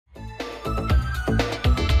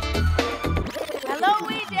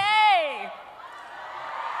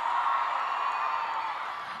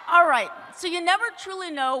So you never truly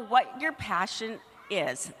know what your passion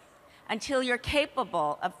is until you're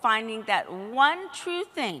capable of finding that one true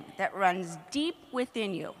thing that runs deep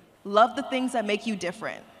within you. Love the things that make you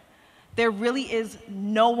different. There really is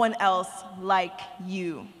no one else like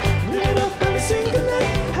you. Live it up every single night.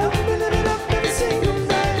 Help me live it up every single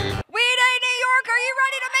night. We Day New York, are you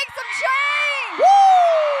ready to make some change?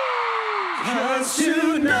 'Cause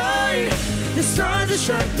tonight, the stars are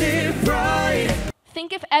shining bright.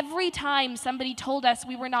 Think if every time somebody told us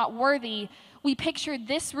we were not worthy, we pictured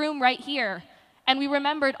this room right here, and we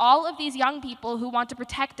remembered all of these young people who want to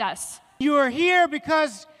protect us. You are here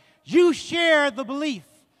because you share the belief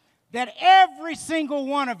that every single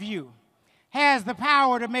one of you has the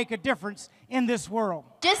power to make a difference in this world.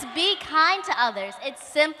 Just be kind to others. It's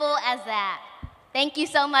simple as that. Thank you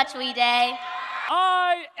so much, We Day.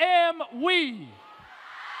 I am we.